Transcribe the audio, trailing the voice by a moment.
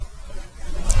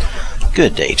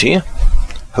Good day to you.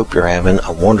 Hope you're having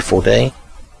a wonderful day.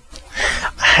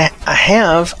 I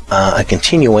have a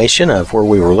continuation of where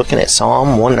we were looking at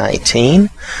Psalm 119.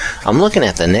 I'm looking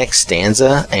at the next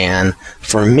stanza, and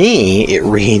for me, it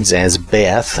reads as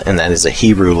Beth, and that is a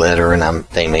Hebrew letter, and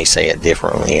they may say it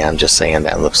differently. I'm just saying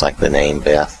that looks like the name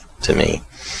Beth to me.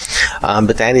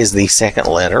 But that is the second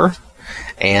letter,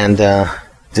 and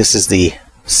this is the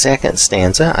second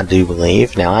stanza, I do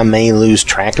believe. Now, I may lose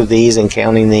track of these and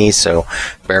counting these, so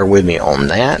bear with me on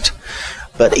that.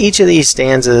 But each of these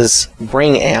stanzas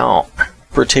bring out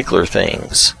particular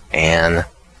things, and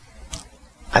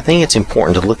I think it's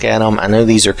important to look at them. I know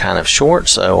these are kind of short,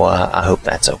 so I hope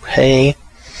that's okay.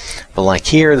 But like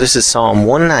here, this is Psalm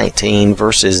 119,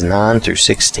 verses 9 through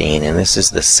 16, and this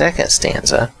is the second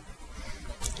stanza.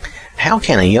 How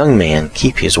can a young man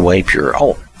keep his way pure?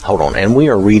 Oh, hold on. And we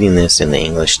are reading this in the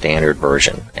English Standard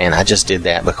Version, and I just did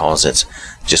that because it's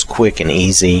just quick and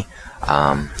easy.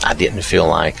 I didn't feel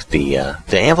like the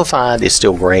Amplified is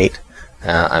still great.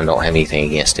 I don't have anything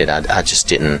against it. I just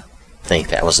didn't think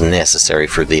that was necessary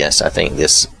for this. I think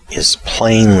this is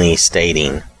plainly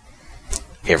stating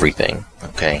everything.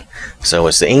 Okay, so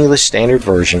it's the English Standard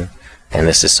Version, and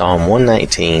this is Psalm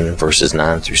 119, verses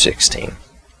 9 through 16.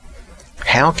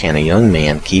 How can a young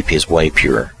man keep his way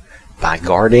pure? By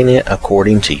guarding it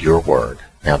according to your word.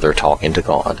 Now they're talking to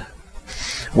God.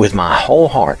 With my whole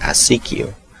heart I seek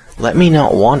you. Let me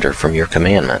not wander from your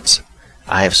commandments.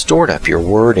 I have stored up your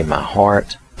word in my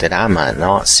heart, that I might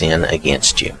not sin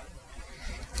against you.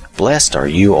 Blessed are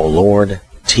you, O Lord.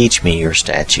 Teach me your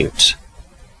statutes.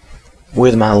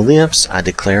 With my lips I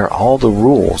declare all the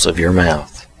rules of your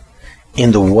mouth.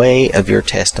 In the way of your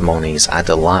testimonies I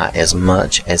delight as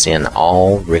much as in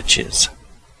all riches.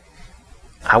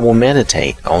 I will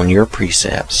meditate on your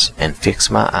precepts and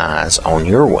fix my eyes on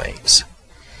your ways.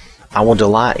 I will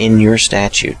delight in your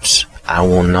statutes. I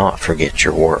will not forget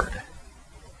your word.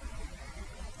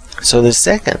 So the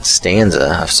second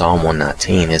stanza of Psalm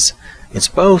 119 it's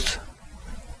both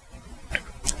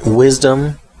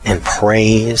wisdom and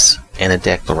praise and a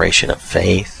declaration of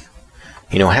faith.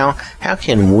 You know, how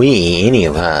can we, any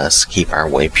of us, keep our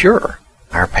way pure,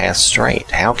 our path straight?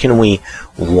 How can we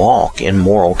walk in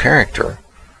moral character?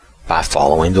 By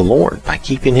following the Lord, by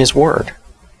keeping his word.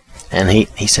 And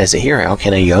he says it here, how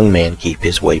can a young man keep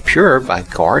his way pure? By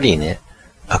guarding it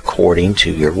according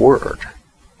to your word.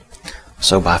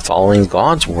 So by following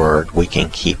God's word, we can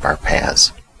keep our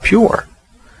paths pure.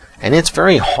 And it's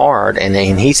very hard, and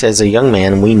he says a young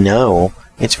man, we know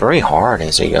it's very hard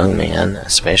as a young man,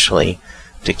 especially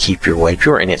to keep your way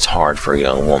pure. And it's hard for a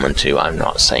young woman too. I'm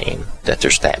not saying that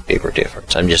there's that big a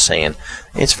difference. I'm just saying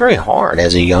it's very hard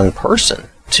as a young person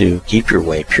to keep your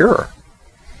way pure.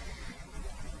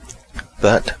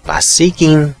 But by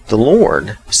seeking the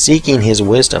Lord, seeking his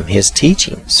wisdom, his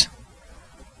teachings,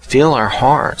 fill our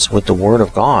hearts with the word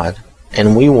of God,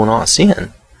 and we will not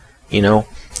sin. You know,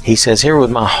 he says here,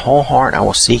 with my whole heart I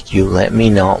will seek you. Let me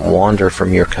not wander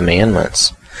from your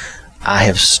commandments. I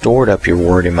have stored up your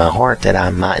word in my heart, that I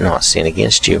might not sin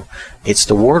against you. It's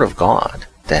the word of God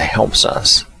that helps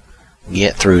us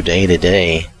get through day to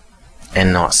day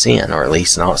and not sin, or at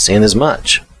least not sin as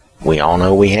much. We all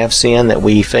know we have sin, that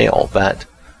we fail, but,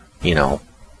 you know,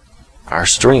 our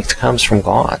strength comes from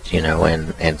God, you know,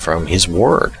 and from his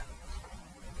word.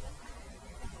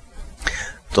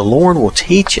 The Lord will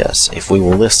teach us if we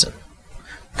will listen.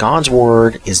 God's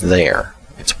word is there.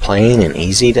 It's plain and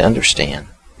easy to understand.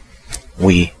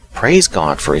 We praise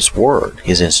God for his word,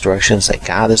 his instructions that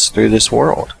guide us through this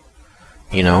world.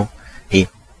 You know,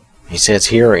 he says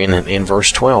here in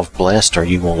verse 12, blessed are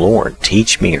you, O Lord,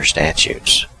 teach me your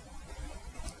statutes.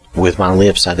 With my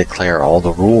lips I declare all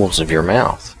the rules of your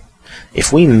mouth.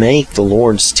 If we make the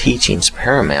Lord's teachings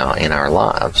paramount in our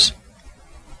lives,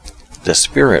 the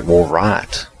Spirit will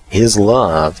write his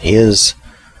love, his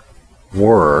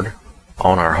word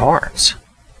on our hearts.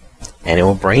 And it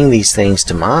will bring these things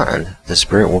to mind. The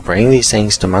Spirit will bring these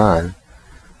things to mind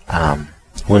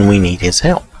when we need his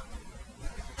help.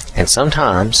 And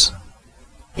sometimes,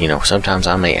 you know, sometimes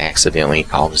I may accidentally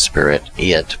call the Spirit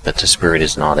it, but the Spirit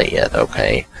is not a it,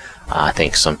 okay? I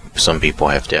think some people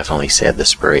have definitely said the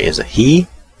Spirit is a he.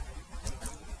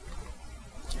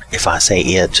 If I say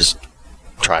it, just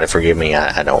try to forgive me.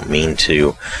 I don't mean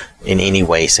to in any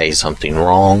way say something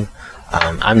wrong.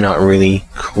 I'm not really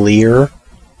clear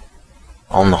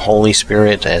on the Holy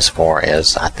Spirit as far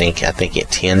as I think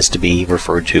it tends to be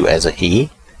referred to as a he.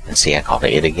 And see, I called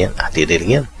it it again. I did it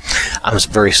again. I'm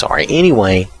very sorry.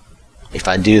 Anyway, if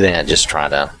I do that, just try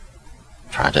to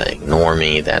ignore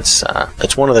me. That's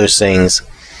it's one of those things.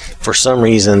 For some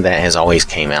reason, that has always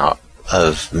came out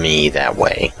of me that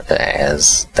way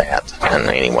as that. And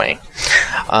anyway,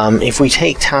 if we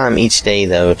take time each day,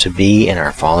 though, to be in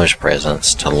our Father's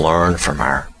presence, to learn from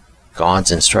our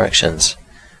God's instructions,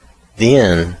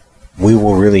 then we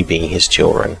will really be His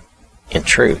children in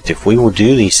truth. If we will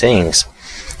do these things,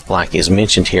 like is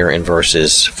mentioned here in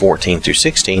verses 14 through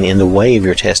 16, in the way of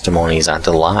your testimonies I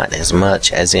delight as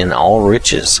much as in all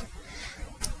riches.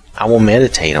 I will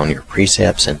meditate on your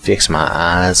precepts and fix my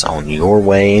eyes on your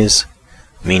ways,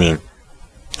 meaning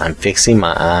I'm fixing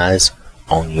my eyes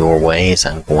on your ways.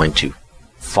 I'm going to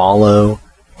follow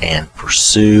and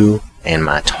pursue, and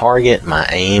my target, my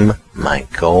aim, my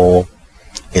goal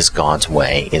is God's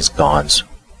way, is God's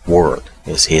word,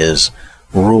 is His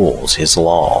rules, His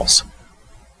laws,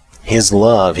 His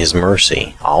love, His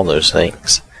mercy, all those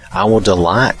things. I will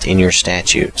delight in your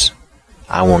statutes.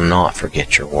 I will not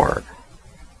forget your word.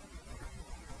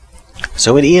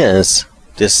 So it is,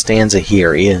 this stanza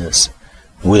here is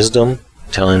wisdom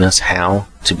telling us how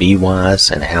to be wise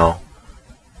and how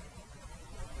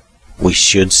we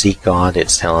should seek God.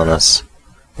 It's telling us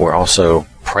we're also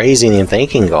praising and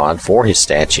thanking God for His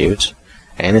statutes.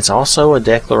 And it's also a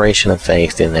declaration of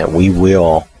faith in that we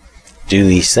will do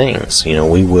these things. You know,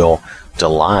 we will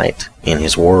delight in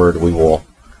His word. We will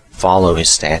follow His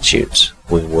statutes.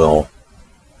 We will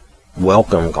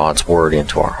welcome God's word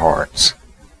into our hearts.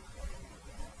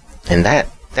 And that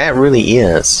really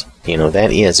is, you know,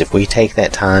 that is, if we take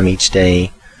that time each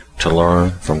day to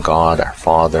learn from God, our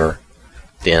Father,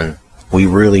 then we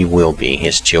really will be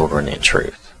His children in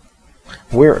truth.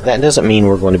 That doesn't mean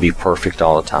we're going to be perfect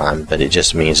all the time, but it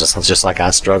just means, just like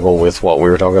I struggle with what we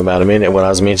were talking about what I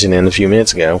was mentioning a few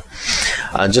minutes ago,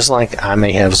 just like I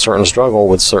may have a certain struggle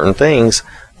with certain things,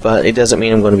 but it doesn't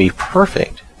mean I'm going to be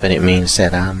perfect, but it means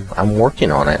that I'm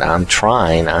working on it. I'm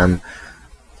trying. I'm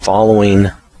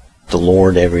following the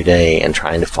Lord every day and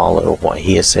trying to follow what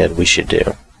He has said we should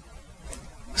do.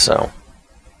 So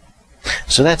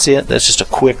that's it. That's just a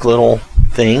quick little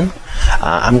thing.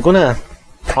 I'm going to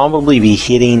probably be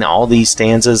hitting all these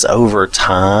stanzas over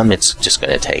time. It's just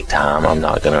going to take time. I'm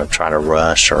not going to try to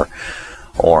rush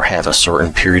or have a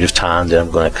certain period of time that I'm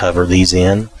going to cover these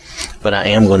in, but I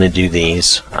am going to do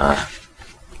these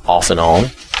off and on.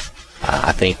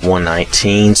 I think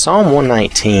Psalm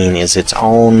 119 is its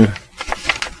own.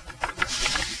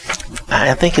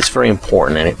 I think it's very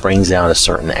important, and it brings out a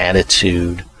certain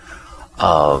attitude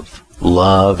of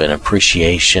love and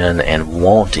appreciation and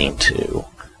wanting to,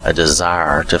 a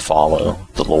desire to follow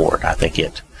the Lord. I think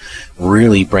it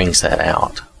really brings that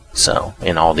out. So,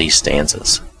 in all these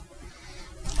stanzas,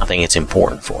 I think it's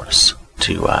important for us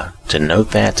to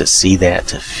note that, to see that,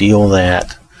 to feel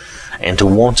that, and to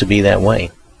want to be that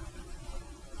way.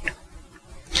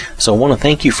 So I want to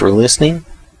thank you for listening.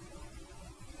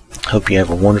 Hope you have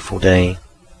a wonderful day.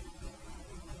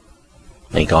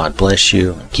 May God bless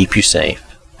you and keep you safe.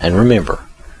 And remember,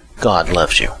 God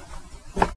loves you.